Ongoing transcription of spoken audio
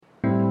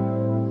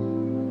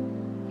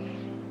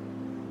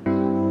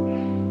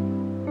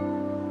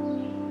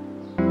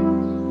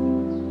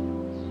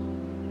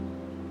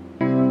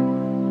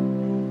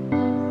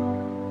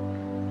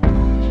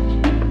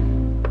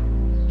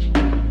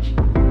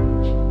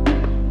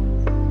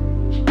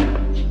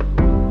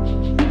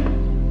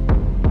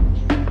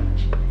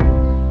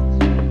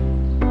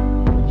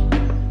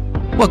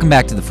Welcome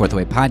back to the Fourth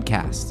Way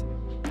Podcast.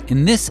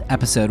 In this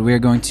episode, we are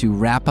going to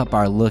wrap up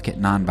our look at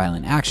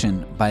nonviolent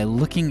action by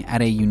looking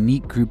at a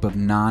unique group of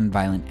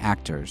nonviolent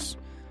actors,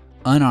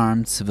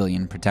 unarmed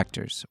civilian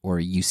protectors, or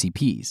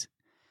UCPs.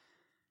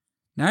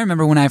 Now, I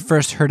remember when I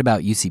first heard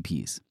about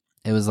UCPs.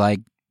 It was like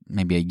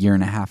maybe a year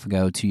and a half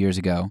ago, 2 years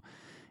ago,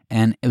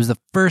 and it was the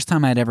first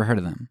time I'd ever heard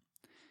of them.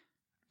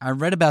 I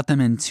read about them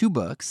in two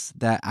books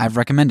that I've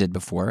recommended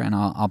before, and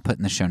I'll put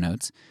in the show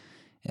notes.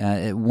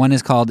 One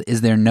is called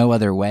Is There No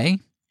Other Way?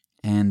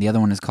 And the other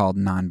one is called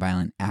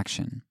Nonviolent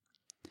Action.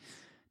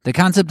 The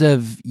concept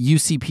of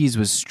UCPs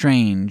was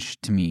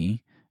strange to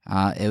me.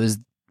 It was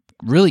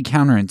really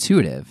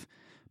counterintuitive,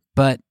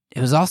 but it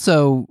was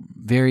also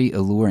very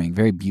alluring,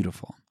 very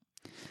beautiful.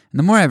 And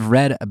the more I've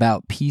read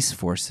about peace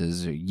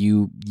forces, or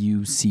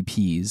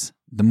UCPs,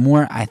 the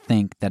more I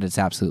think that it's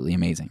absolutely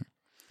amazing.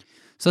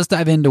 So let's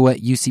dive into what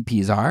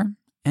UCPs are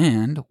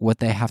and what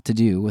they have to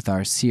do with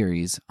our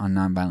series on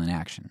nonviolent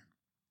action.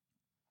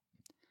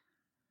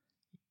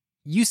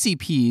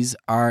 UCPs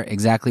are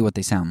exactly what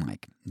they sound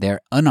like.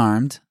 They're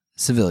unarmed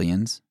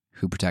civilians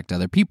who protect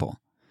other people.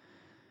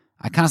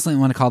 I constantly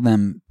want to call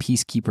them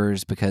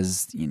peacekeepers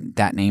because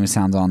that name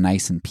sounds all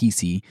nice and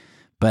peacey,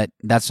 but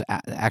that's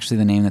actually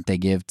the name that they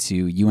give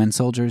to UN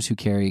soldiers who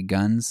carry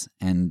guns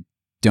and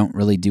don't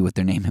really do what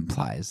their name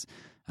implies,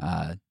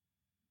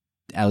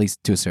 at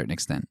least to a certain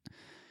extent.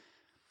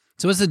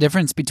 So what's the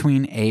difference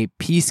between a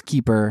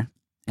peacekeeper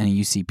and a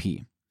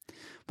UCP?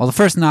 Well, the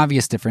first and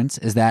obvious difference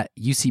is that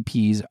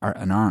UCPs are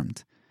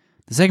unarmed.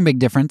 The second big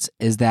difference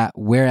is that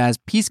whereas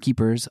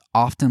peacekeepers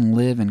often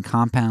live in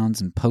compounds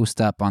and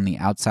post up on the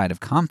outside of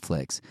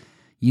conflicts,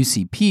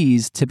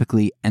 UCPs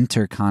typically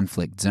enter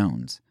conflict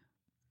zones.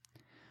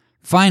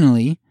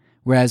 Finally,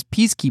 whereas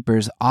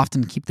peacekeepers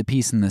often keep the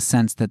peace in the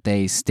sense that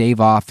they stave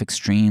off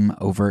extreme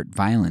overt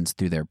violence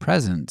through their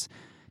presence,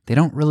 they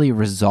don't really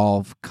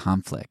resolve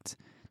conflict.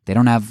 They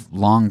don't have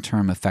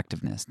long-term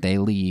effectiveness. They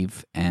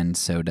leave, and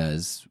so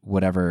does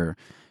whatever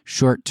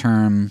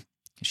short-term,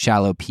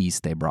 shallow peace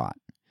they brought.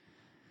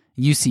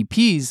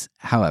 UCPs,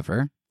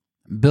 however,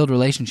 build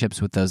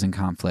relationships with those in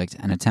conflict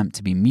and attempt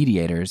to be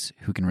mediators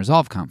who can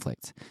resolve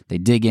conflict. They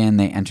dig in,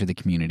 they enter the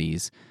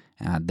communities,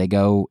 they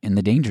go in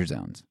the danger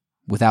zones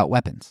without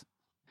weapons.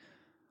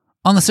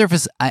 On the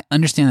surface, I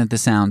understand that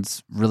this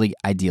sounds really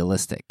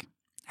idealistic.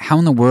 How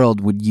in the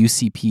world would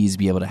UCPs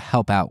be able to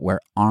help out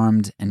where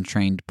armed and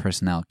trained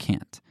personnel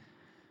can't?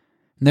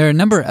 There are a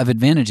number of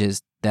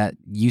advantages that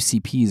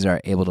UCPs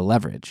are able to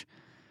leverage.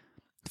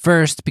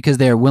 First, because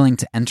they are willing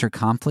to enter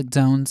conflict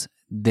zones,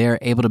 they're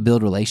able to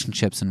build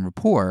relationships and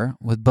rapport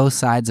with both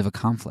sides of a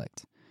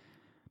conflict.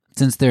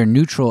 Since they're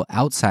neutral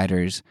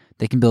outsiders,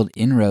 they can build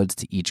inroads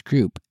to each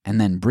group and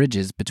then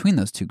bridges between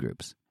those two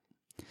groups.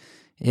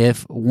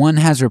 If one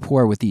has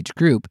rapport with each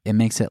group, it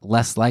makes it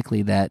less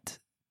likely that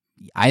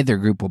either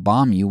group will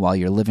bomb you while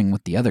you're living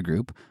with the other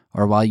group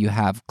or while you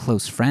have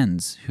close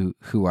friends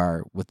who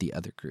are with the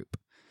other group.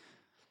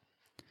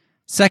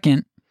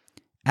 Second,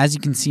 as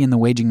you can see in the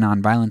Waging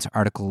Nonviolence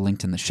article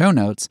linked in the show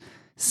notes,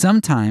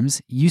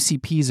 sometimes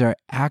UCPs are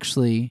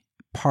actually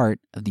part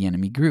of the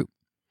enemy group.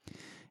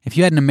 If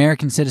you had an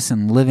American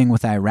citizen living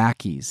with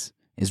Iraqis,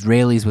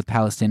 Israelis with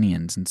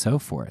Palestinians, and so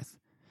forth,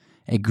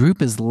 a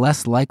group is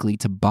less likely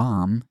to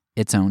bomb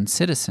its own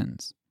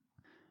citizens.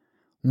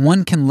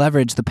 One can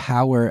leverage the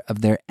power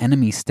of their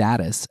enemy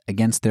status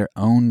against their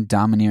own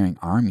domineering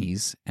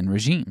armies and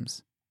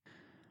regimes.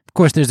 Of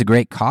course, there's a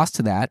great cost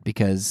to that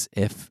because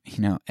if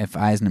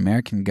I as an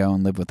American go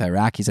and live with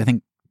Iraqis, I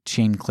think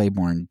Shane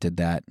Claiborne did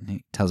that.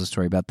 He tells a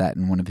story about that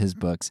in one of his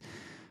books.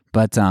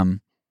 But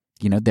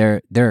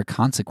there are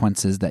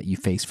consequences that you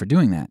face for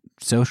doing that.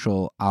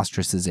 Social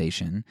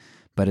ostracization,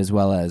 but as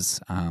well as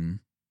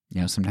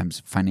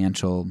sometimes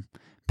financial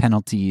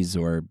penalties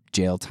or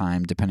jail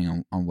time,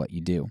 depending on what you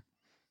do.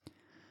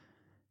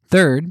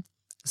 Third,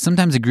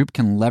 sometimes a group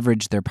can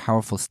leverage their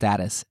powerful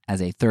status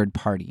as a third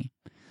party.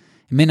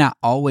 It may not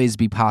always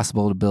be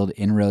possible to build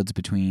inroads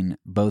between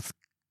both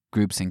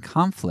groups in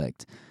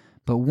conflict,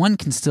 but one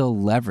can still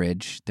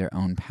leverage their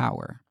own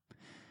power.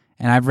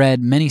 And I've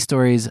read many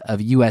stories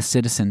of U.S.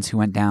 citizens who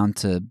went down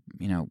to,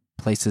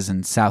 places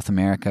in South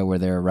America where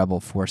there are rebel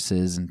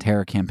forces and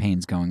terror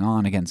campaigns going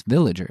on against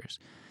villagers.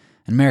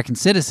 And American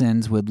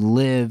citizens would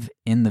live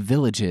in the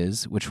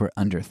villages which were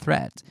under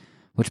threat,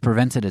 which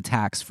prevented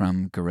attacks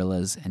from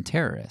guerrillas and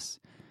terrorists.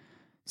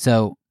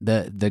 So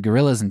the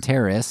guerrillas and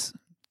terrorists,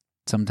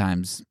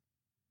 sometimes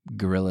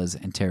guerrillas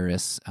and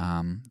terrorists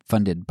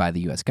funded by the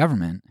U.S.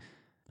 government,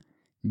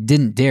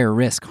 didn't dare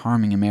risk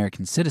harming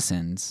American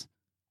citizens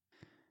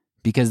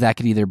because that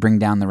could either bring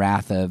down the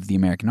wrath of the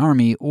American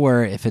army,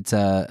 or if it's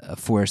a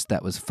force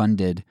that was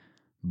funded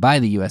by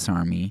the U.S.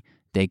 Army,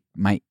 they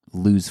might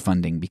lose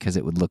funding because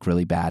it would look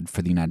really bad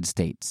for the United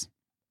States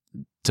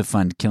to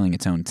fund killing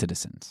its own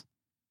citizens.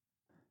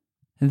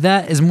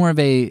 That is more of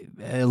a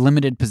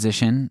limited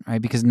position,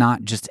 right? Because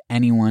not just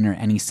anyone or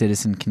any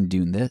citizen can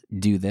do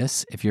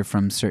this. If you're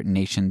from certain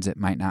nations, it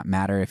might not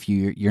matter if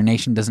your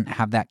nation doesn't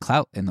have that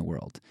clout in the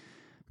world.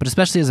 But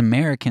especially as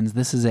Americans,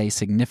 this is a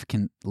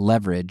significant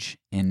leverage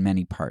in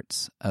many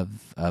parts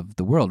of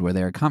the world where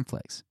there are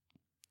conflicts.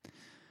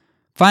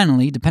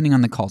 Finally, depending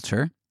on the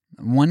culture,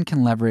 one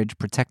can leverage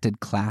protected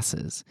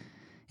classes.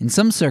 In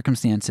some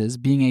circumstances,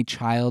 being a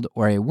child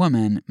or a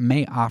woman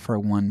may offer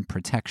one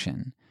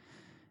protection.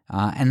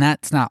 And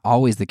that's not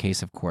always the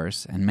case, of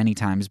course, and many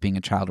times being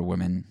a child or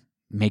woman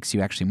makes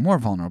you actually more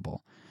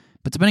vulnerable.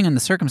 But depending on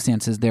the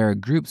circumstances, there are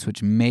groups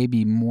which may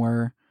be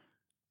more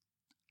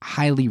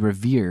highly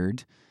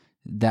revered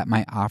that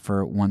might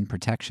offer one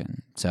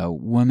protection. So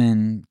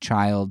woman,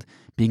 child,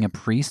 being a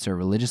priest or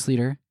religious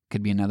leader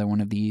could be another one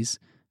of these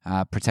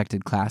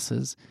protected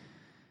classes.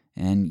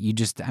 And you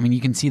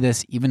can see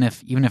this even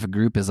if a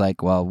group is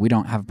like, well, we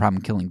don't have a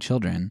problem killing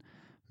children,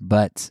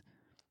 but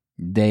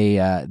they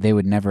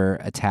would never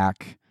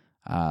attack,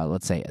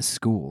 let's say, a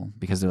school,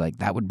 because they're like,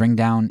 that would bring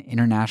down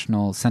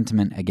international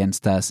sentiment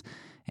against us,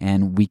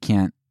 and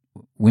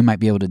we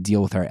might be able to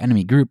deal with our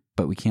enemy group,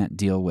 but we can't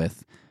deal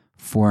with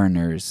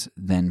foreigners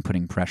then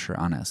putting pressure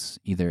on us,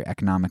 either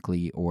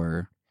economically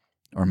or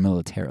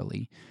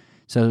militarily.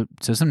 So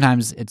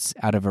sometimes it's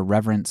out of a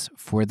reverence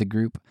for the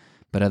group,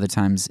 but other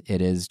times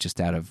it is just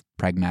out of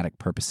pragmatic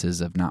purposes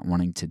of not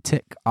wanting to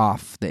tick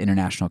off the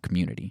international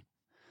community.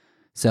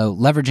 So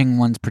leveraging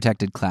one's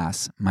protected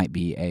class might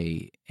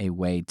be a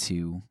way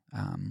to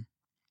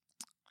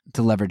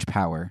leverage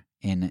power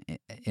in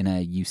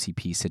a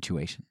UCP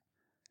situation.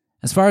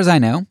 As far as I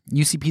know,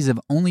 UCPs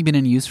have only been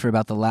in use for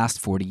about the last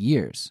 40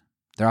 years.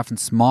 They're often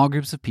small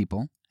groups of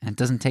people, and it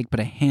doesn't take but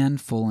a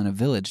handful in a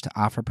village to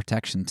offer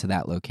protection to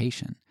that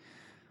location.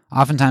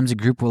 Oftentimes, a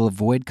group will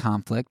avoid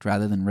conflict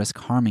rather than risk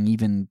harming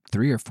even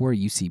 3 or 4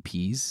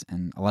 UCPs,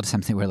 and a lot of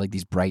times they wear like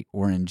these bright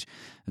orange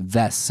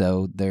vests,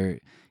 so they're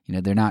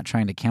not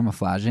trying to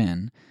camouflage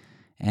in,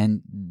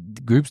 and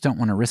groups don't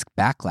want to risk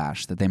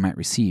backlash that they might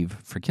receive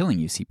for killing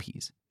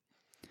UCPs.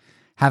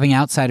 Having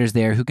outsiders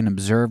there who can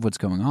observe what's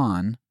going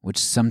on, which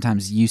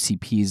sometimes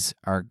UCPs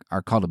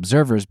are called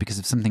observers because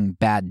if something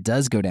bad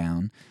does go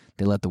down,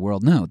 they let the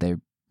world know. They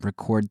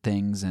record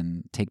things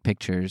and take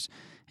pictures,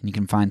 and you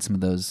can find some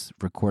of those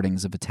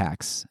recordings of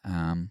attacks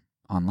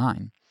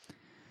online.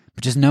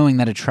 But just knowing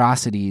that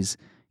atrocities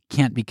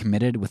can't be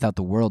committed without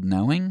the world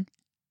knowing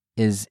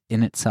is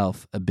in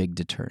itself a big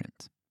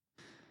deterrent.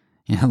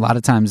 A lot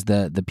of times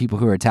the people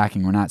who are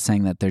attacking, we're not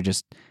saying that they're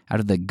just out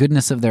of the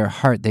goodness of their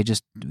heart,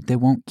 they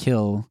won't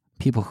kill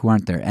people who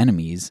aren't their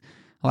enemies.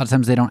 A lot of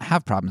times they don't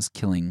have problems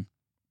killing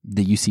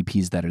the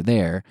UCPs that are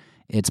there.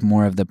 It's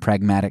more of the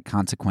pragmatic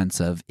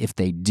consequence of if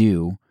they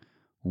do,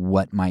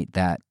 what might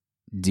that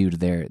do to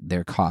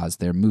their cause,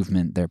 their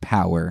movement, their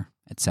power,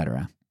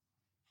 etc.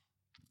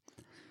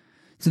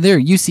 So there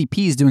are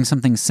UCPs doing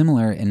something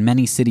similar in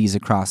many cities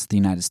across the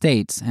United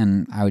States,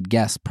 and I would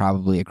guess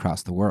probably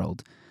across the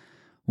world.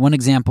 One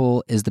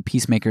example is the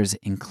Peacemakers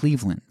in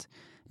Cleveland.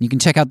 You can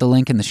check out the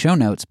link in the show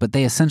notes, but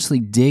they essentially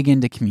dig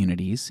into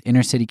communities,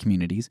 inner city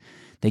communities.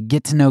 They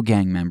get to know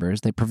gang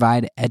members. They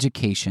provide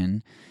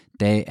education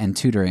and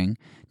tutoring.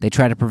 They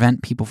try to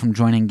prevent people from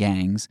joining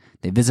gangs.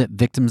 They visit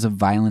victims of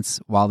violence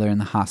while they're in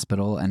the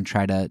hospital and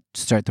try to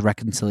start the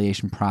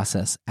reconciliation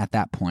process at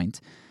that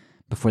point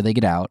before they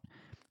get out.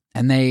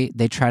 And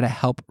they try to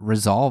help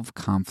resolve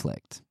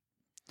conflict.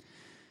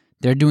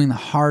 They're doing the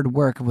hard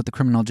work of what the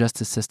criminal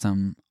justice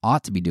system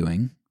ought to be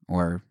doing,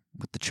 or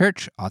what the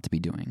church ought to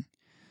be doing.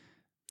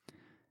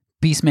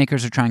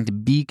 Peacemakers are trying to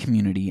be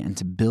community and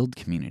to build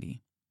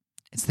community.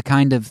 It's the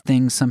kind of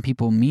thing some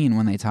people mean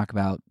when they talk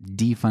about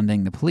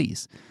defunding the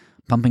police,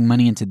 pumping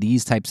money into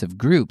these types of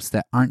groups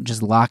that aren't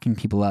just locking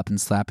people up and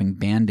slapping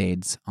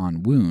Band-Aids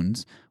on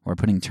wounds or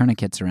putting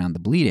tourniquets around the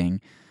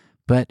bleeding,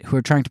 but who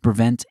are trying to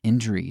prevent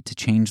injury, to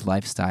change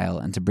lifestyle,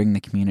 and to bring the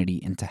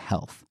community into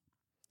health.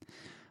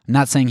 I'm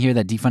not saying here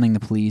that defunding the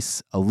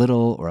police a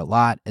little or a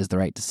lot is the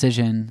right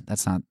decision.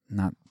 That's not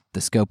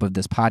the scope of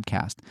this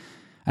podcast.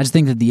 I just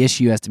think that the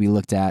issue has to be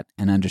looked at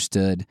and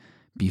understood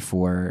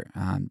before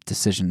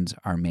decisions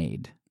are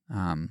made.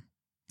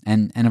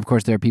 And of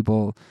course, there are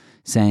people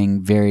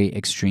saying very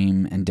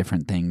extreme and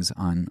different things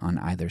on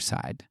either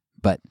side.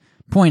 But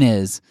point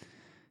is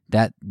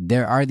that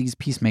there are these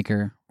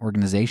peacemaker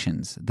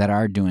organizations that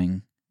are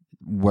doing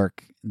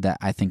work that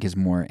I think is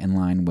more in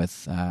line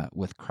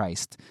with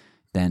Christ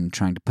than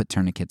trying to put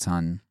tourniquets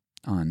on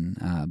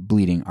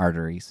bleeding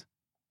arteries.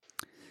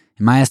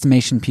 In my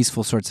estimation,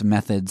 peaceful sorts of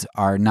methods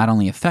are not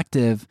only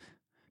effective,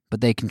 but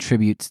they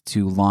contribute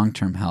to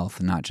long-term health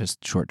and not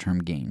just short-term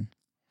gain.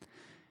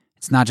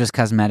 It's not just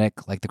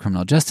cosmetic like the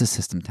criminal justice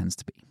system tends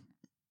to be.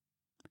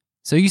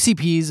 So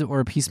UCPs,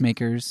 or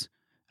peacemakers,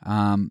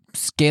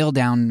 scale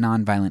down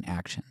nonviolent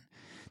action.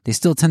 They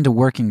still tend to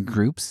work in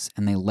groups,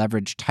 and they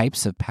leverage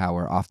types of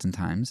power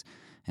oftentimes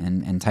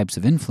and types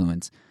of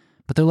influence,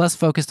 but they're less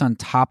focused on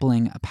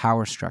toppling a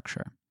power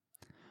structure.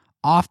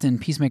 Often,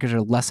 peacemakers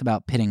are less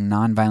about pitting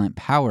nonviolent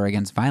power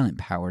against violent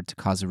power to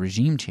cause a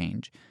regime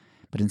change,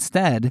 but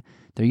instead,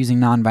 they're using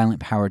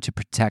nonviolent power to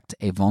protect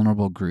a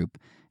vulnerable group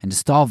and to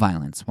stall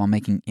violence while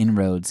making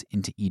inroads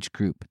into each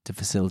group to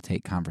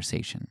facilitate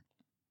conversation.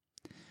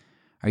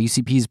 Are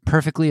UCPs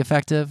perfectly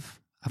effective?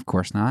 Of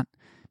course not.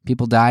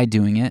 People die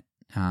doing it,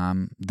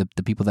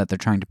 the people that they're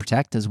trying to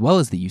protect, as well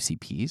as the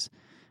UCPs,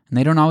 and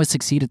they don't always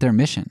succeed at their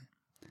mission.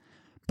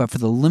 But for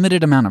the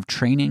limited amount of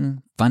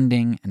training,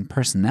 funding, and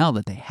personnel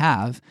that they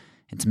have,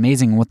 it's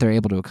amazing what they're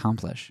able to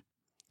accomplish.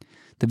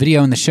 The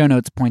video in the show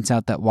notes points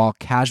out that while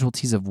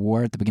casualties of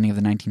war at the beginning of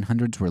the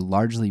 1900s were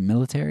largely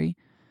military,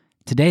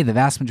 today the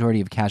vast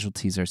majority of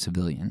casualties are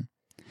civilian.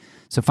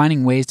 So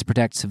finding ways to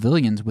protect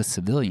civilians with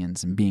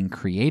civilians and being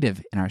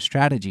creative in our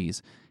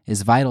strategies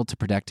is vital to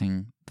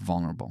protecting the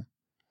vulnerable.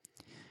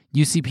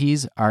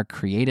 UCPs are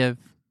creative,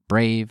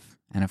 brave,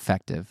 and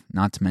effective,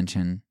 not to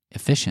mention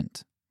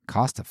efficient,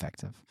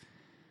 cost-effective.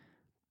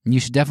 You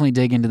should definitely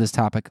dig into this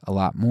topic a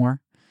lot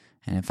more,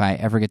 and if I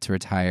ever get to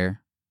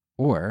retire,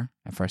 or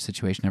if our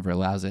situation ever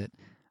allows it,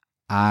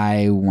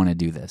 I want to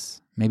do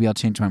this. Maybe I'll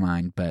change my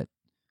mind, but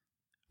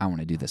I want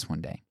to do this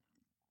one day.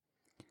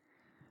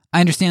 I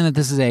understand that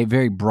this is a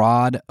very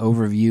broad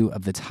overview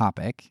of the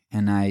topic,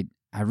 and I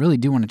really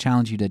do want to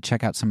challenge you to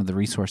check out some of the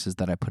resources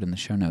that I put in the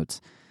show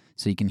notes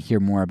so you can hear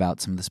more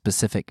about some of the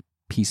specific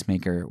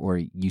Peacemaker or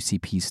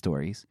UCP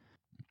stories.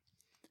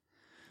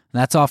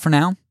 That's all for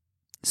now.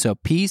 So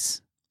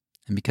peace,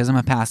 and because I'm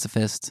a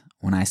pacifist,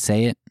 when I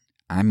say it,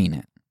 I mean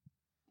it.